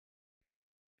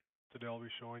Today I'll be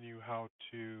showing you how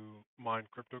to mine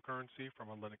cryptocurrency from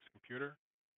a Linux computer.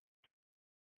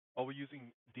 I'll be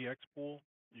using DXPool.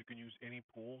 You can use any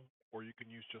pool or you can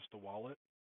use just a wallet.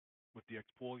 With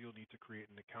DXPool, you'll need to create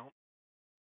an account.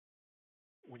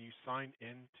 When you sign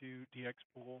into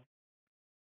DXPool,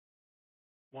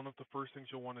 one of the first things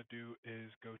you'll want to do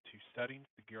is go to Settings,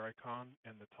 the gear icon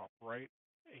in the top right,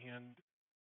 and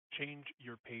change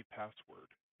your pay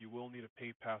password. You will need a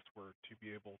pay password to be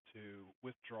able to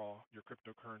withdraw your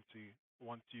cryptocurrency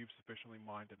once you've sufficiently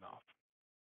mined enough.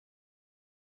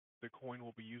 The coin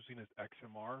we'll be using is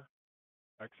XMR.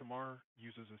 XMR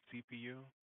uses a CPU,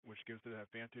 which gives it an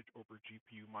advantage over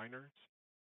GPU miners.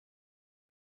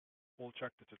 We'll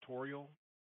check the tutorial.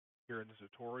 Here in the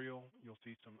tutorial, you'll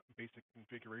see some basic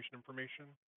configuration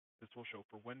information. This will show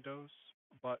for Windows,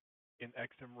 but in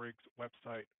XMRig's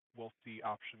website, we'll see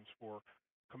options for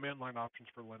command line options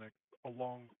for Linux,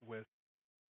 along with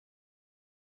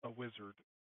a wizard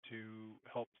to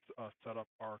help us set up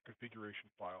our configuration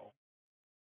file.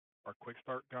 Our quick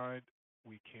start guide,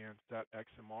 we can set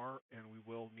XMR, and we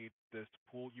will need this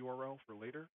pool URL for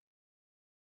later.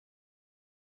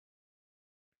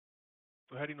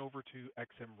 So heading over to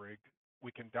XMRig,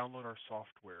 we can download our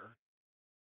software.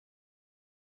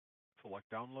 Select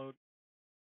download.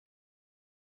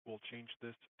 We'll change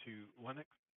this to Linux.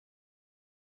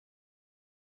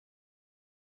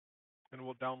 And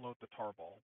we'll download the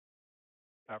tarball.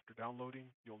 After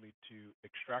downloading, you'll need to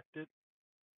extract it.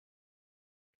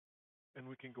 And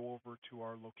we can go over to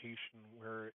our location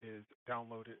where it is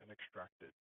downloaded and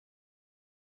extracted.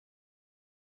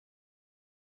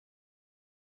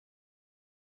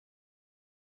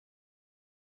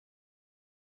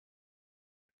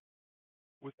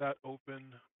 With that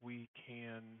open, we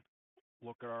can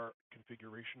look at our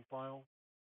configuration file.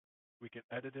 We can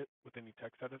edit it with any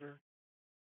text editor.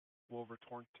 We'll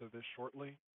return to this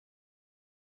shortly.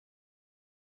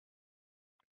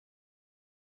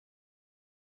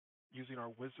 Using our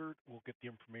wizard, we'll get the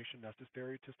information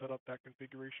necessary to set up that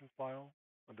configuration file.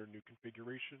 Under New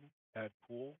Configuration, Add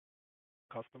Pool,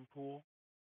 Custom Pool,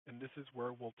 and this is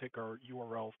where we'll take our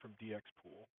URL from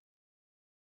DXPool.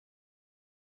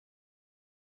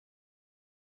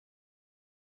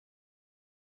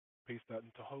 Paste that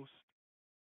into host,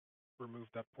 remove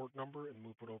that port number and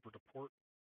move it over to port.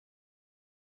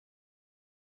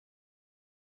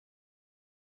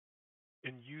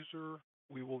 In user,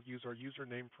 we will use our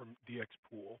username from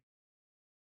DXPool.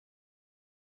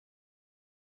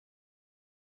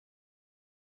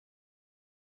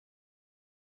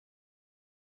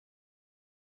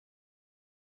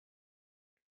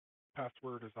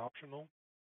 Password is optional.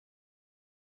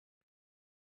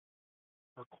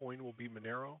 Our coin will be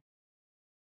Monero.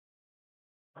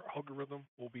 Our algorithm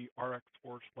will be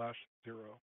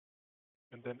RX/0,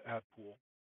 and then add pool.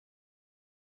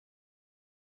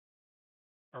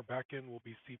 Our backend will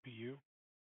be CPU.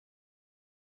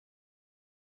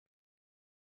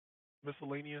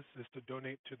 Miscellaneous is to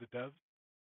donate to the devs.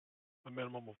 A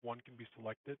minimum of one can be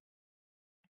selected.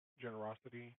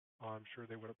 Generosity, I'm sure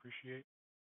they would appreciate.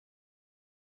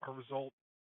 Our result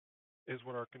is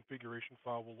what our configuration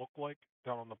file will look like.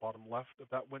 Down on the bottom left of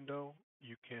that window,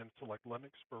 you can select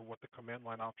Linux for what the command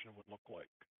line option would look like.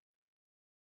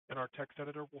 In our text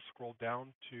editor, we'll scroll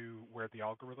down to where the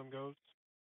algorithm goes,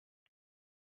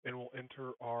 and we'll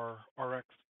enter our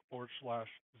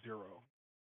RX/0.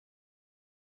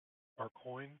 Our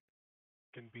coin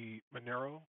can be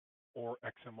Monero or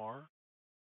XMR.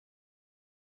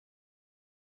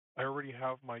 I already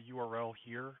have my URL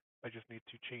here. I just need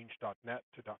to change .net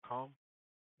to .com.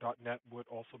 .net would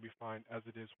also be fine, as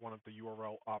it is one of the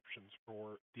URL options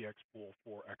for DXPool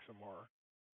for XMR.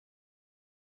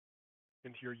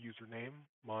 Into your username,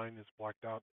 mine is blacked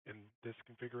out in this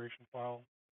configuration file,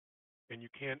 and you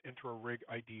can enter a rig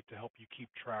ID to help you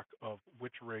keep track of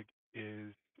which rig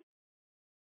is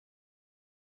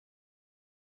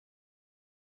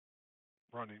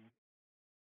running.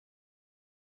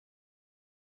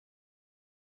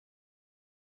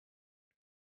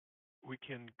 We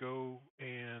can go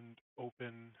and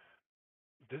open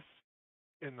this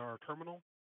in our terminal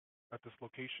at this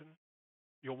location.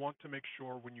 You'll want to make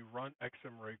sure when you run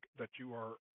XMRig that you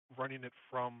are running it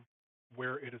from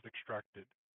where it is extracted.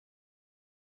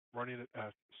 Running it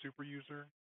as superuser,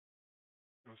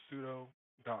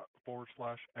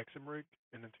 sudo./xmrig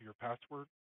and enter your password.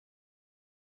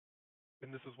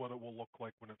 And this is what it will look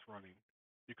like when it's running.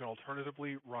 You can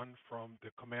alternatively run from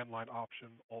the command line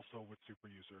option also with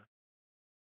superuser.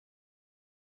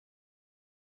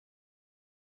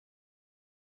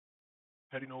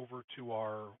 Heading over to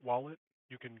our wallet,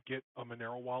 you can get a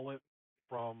Monero wallet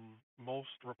from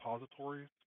most repositories.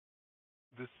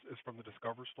 This is from the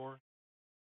Discover store.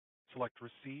 Select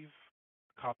Receive,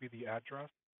 copy the address,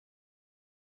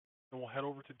 then we'll head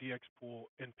over to DXPool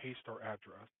and paste our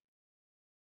address.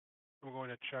 We're going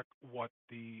to check what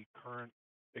the current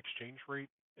exchange rate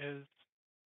is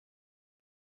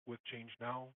with Change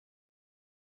Now.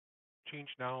 Change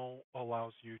Now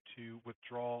allows you to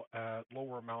withdraw at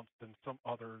lower amounts than some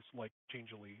others like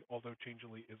Changelly, although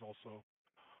Changelly is also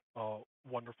a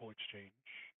wonderful exchange.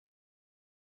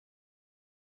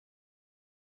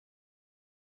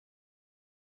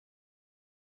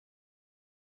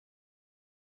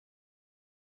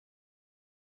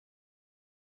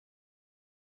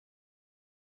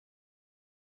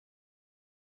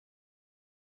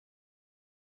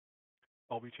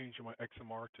 I'll be changing my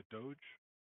XMR to Doge.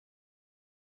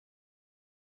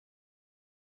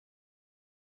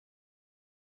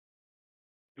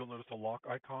 You'll notice a lock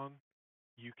icon.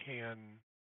 You can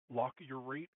lock your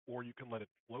rate or you can let it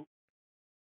float.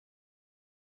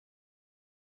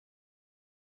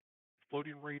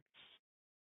 Floating rates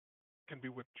can be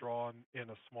withdrawn in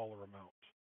a smaller amount.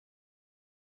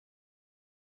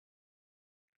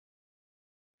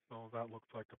 So that looks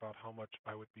like about how much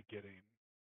I would be getting.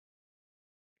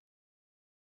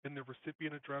 In the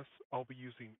recipient address, I'll be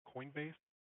using Coinbase.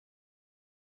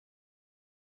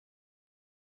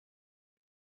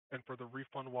 And for the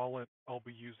refund wallet, I'll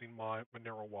be using my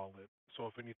Monero wallet. So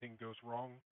if anything goes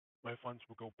wrong, my funds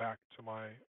will go back to my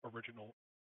original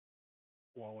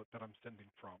wallet that I'm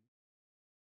sending from.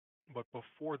 But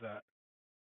before that,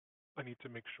 I need to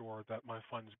make sure that my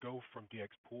funds go from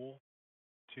DXPool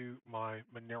to my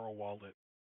Monero wallet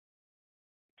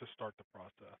to start the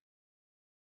process.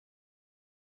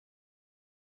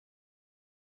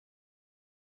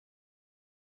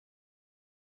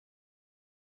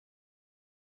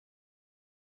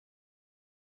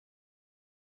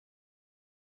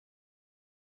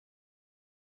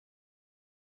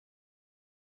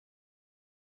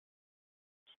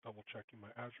 Just double checking my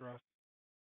address.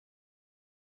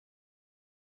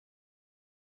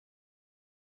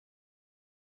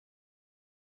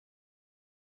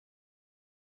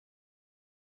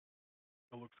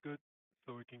 It looks good.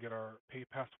 So we can get our pay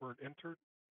password entered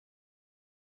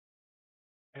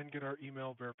and get our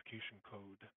email verification code.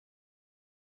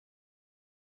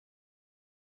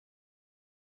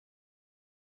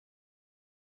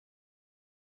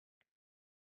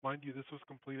 Mind you, this was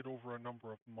completed over a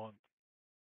number of months.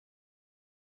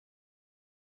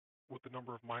 With the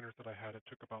number of miners that I had, it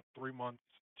took about 3 months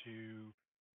to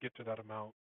get to that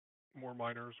amount. More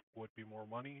miners would be more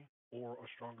money, or a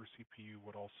stronger CPU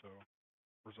would also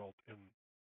result in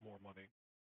more money.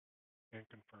 And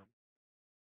confirm.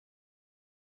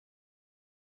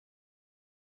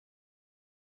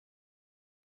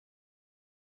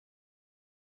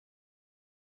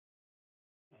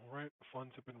 All right,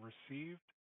 funds have been received.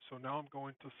 So now I'm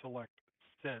going to select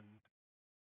send.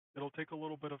 It'll take a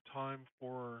little bit of time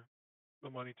for the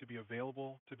money to be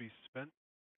available to be spent.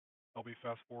 I'll be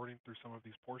fast forwarding through some of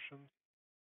these portions.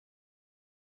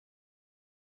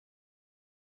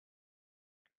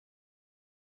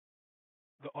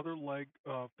 The other leg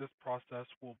of this process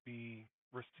will be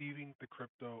receiving the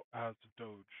crypto as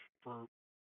Doge for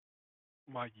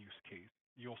my use case.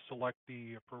 You'll select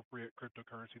the appropriate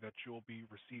cryptocurrency that you'll be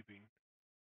receiving.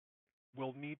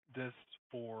 We'll need this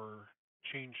for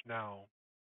Change Now.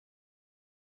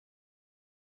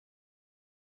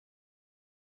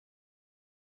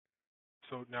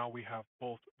 So now we have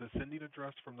both the sending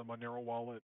address from the Monero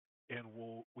wallet and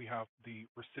we have the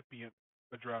recipient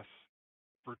address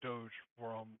for Doge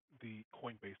from the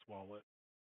Coinbase wallet.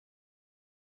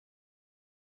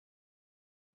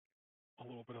 A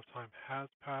little bit of time has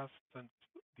passed since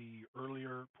the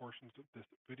earlier portions of this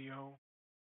video,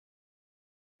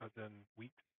 as in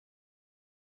weeks.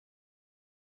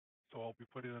 So I'll be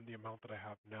putting in the amount that I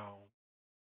have now,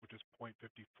 which is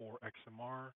 0.54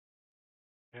 XMR,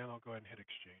 and I'll go ahead and hit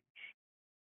exchange.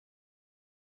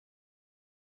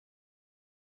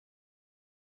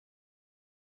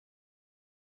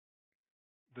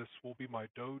 This will be my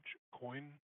Doge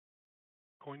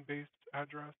Coinbase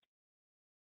address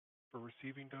for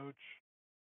receiving Doge.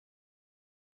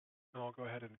 And I'll go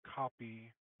ahead and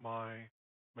copy my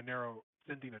Monero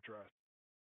sending address.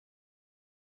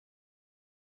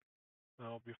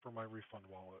 That'll be for my refund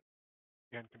wallet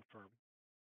and confirm.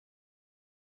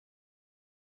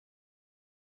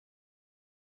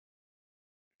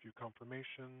 A few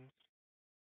confirmations.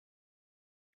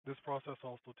 This process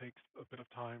also takes a bit of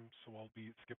time, so I'll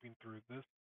be skipping through this.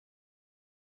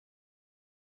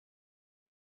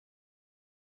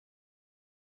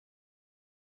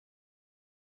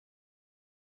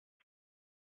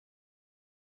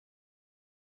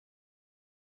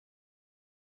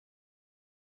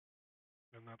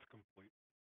 that's complete.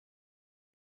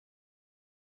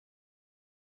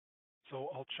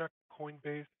 So I'll check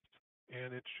Coinbase,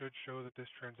 and it should show that this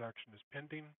transaction is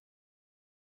pending.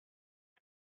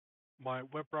 My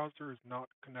web browser is not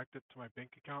connected to my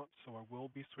bank account, so I will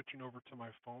be switching over to my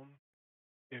phone.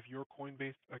 If your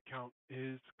Coinbase account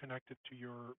is connected to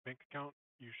your bank account,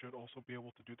 you should also be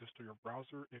able to do this through your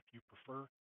browser if you prefer.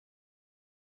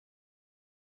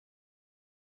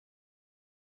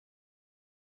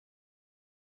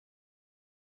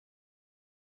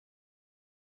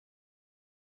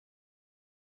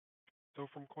 So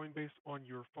from Coinbase on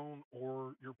your phone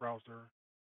or your browser,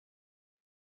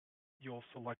 you'll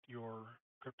select your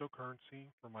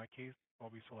cryptocurrency. For my case, I'll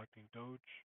be selecting Doge.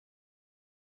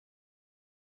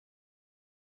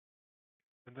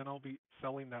 And then I'll be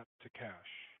selling that to cash.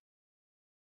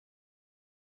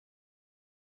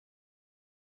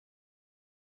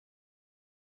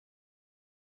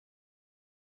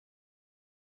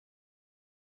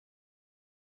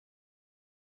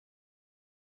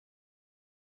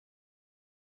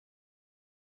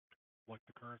 Select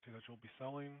the currency that you'll be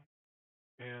selling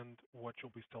and what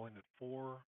you'll be selling it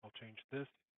for. I'll change this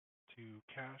to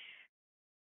cash,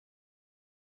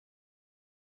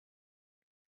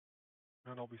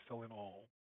 and I'll be selling all.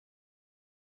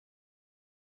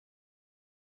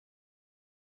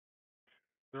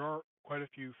 There are quite a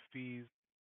few fees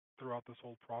throughout this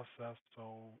whole process,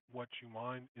 so what you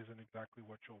mine isn't exactly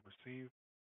what you'll receive.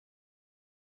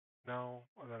 Now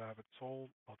that I have it sold,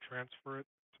 I'll transfer it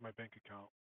to my bank account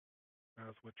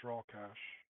as withdrawal cash.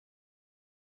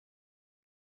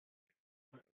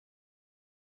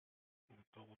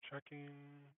 Double checking,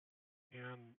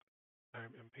 and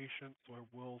I'm impatient, so I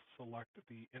will select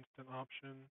the instant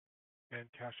option and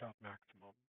cash out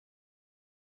maximum.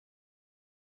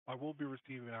 I will be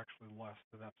receiving actually less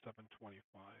than that 725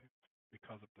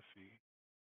 because of the fee.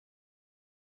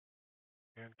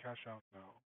 And cash out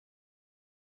now.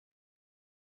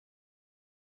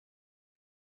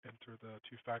 Enter the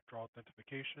two-factor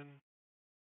authentication,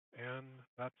 and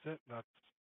that's it. That's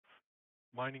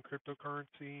mining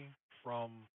cryptocurrency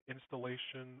from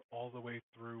installation all the way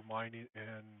through mining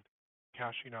and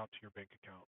cashing out to your bank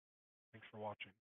account. Thanks for watching.